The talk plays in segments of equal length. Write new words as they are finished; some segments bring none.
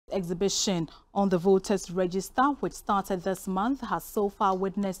exhibition on the voters register, which started this month, has so far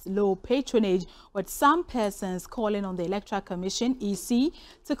witnessed low patronage, with some persons calling on the Electoral Commission (EC)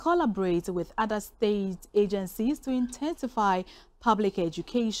 to collaborate with other state agencies to intensify public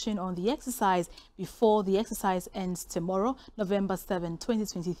education on the exercise before the exercise ends tomorrow, November 7,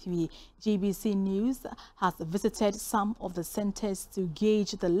 2023. GBC News has visited some of the centers to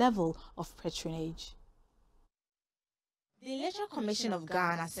gauge the level of patronage. The Electoral Commission of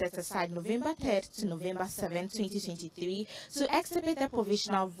Ghana set aside November 3rd to November 7, 2023 to exhibit the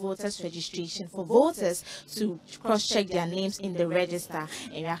provisional voters registration for voters to cross-check their names in the register.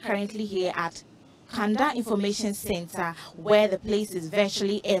 And we are currently here at Kanda Information Center, where the place is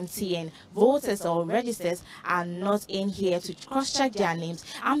virtually empty and voters or registers are not in here to cross-check their names.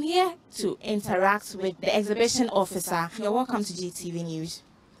 I'm here to interact with the exhibition officer. You're welcome to GTV News.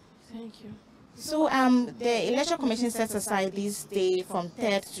 Thank you. So the Electoral Commission sets aside this day from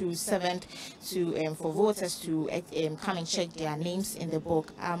 3rd to 7th to for voters to come and check their names in the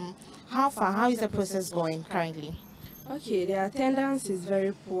book. How is the process going currently? Okay, the attendance is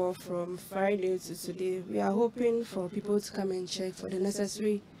very poor from Friday to today. We are hoping for people to come and check for the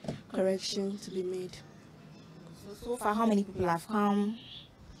necessary correction to be made. So far, how many people have come?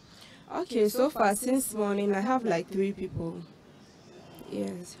 Okay, so far since morning, I have like 3 people.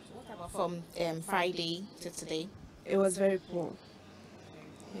 Yes. What about from Friday to today? It was very poor.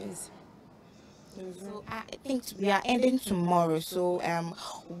 Yes. So I think we are ending tomorrow. So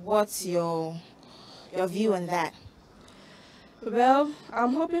what's your view on that? Well,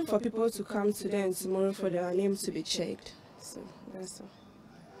 I'm hoping for people to come today and tomorrow for their names to be checked. So that's all.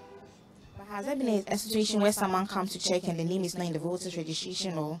 But has there been a situation where someone comes to check and the name is not in the voters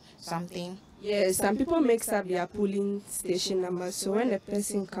registration or something? Yes, some people mix up their polling station numbers. So when the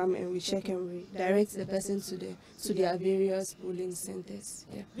person comes and we check and we direct the person to their various polling centers.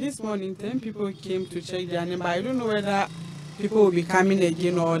 Yeah. This morning, 10 people came to check their name, but I don't know whether people will be coming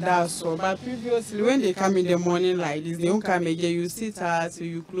again or that. So, but previously, when they come in the morning like this, they won't come again. You sit out, so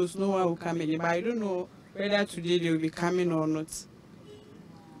you close, no one will come again. But I don't know whether today they will be coming or not.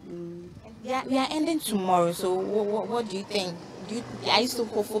 Yeah, we are ending tomorrow. So, what do you think? Are you still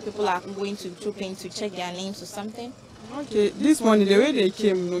hopeful people are going to troop in to check their names or something? Okay, this morning the way they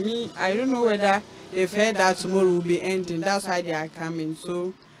came, I don't know whether they've heard that tomorrow will be ending. That's why they are coming.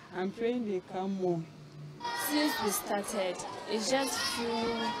 So, I'm praying they come more. Since we started, it's just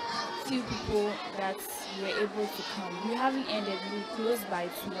few people that were able to come. We haven't ended, we close by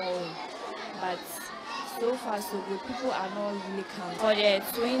tomorrow, but so far so good. People are not really coming. For the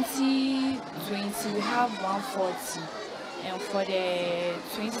 2020, we have 140, and for the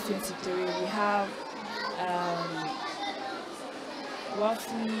 2023, we have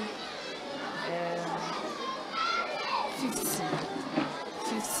roughly 50.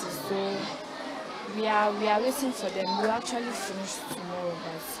 So we are waiting for them. We'll actually finish tomorrow,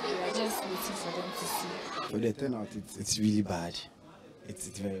 but we are just waiting for them to see. For the turnout, it's really bad. It's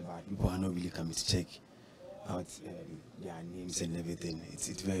very bad. People are not really coming to check out their names and everything. It's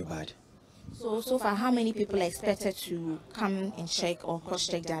very bad. So far, how many people are expected to come and check or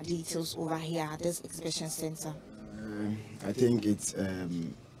cross-check their details over here at this exhibition center? I think it's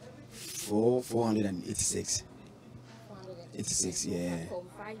 486. 86, yeah. From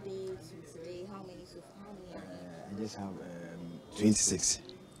Friday to today, how many? I just have 26.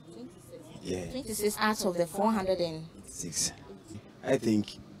 26? Yeah. 26 out of the 406. I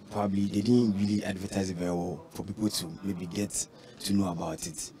think probably they didn't really advertise it very well for people to maybe get to know about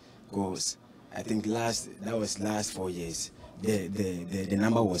it. Because I think that was last 4 years. The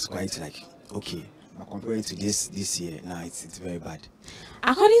number was quite like okay. But comparing to this year, now it's very bad.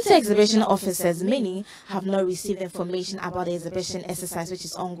 According to exhibition officers, many have not received information about the exhibition exercise which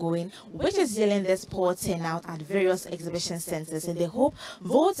is ongoing, which is dealing this poor turnout at various exhibition centers, and they hope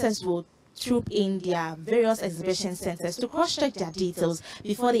voters will troop in their various exhibition centers to cross-check their details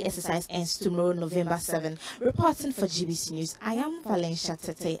before the exercise ends tomorrow, November 7. Reporting for GBC News, I am Valencia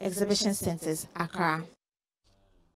Tete, Exhibition Centers, Accra.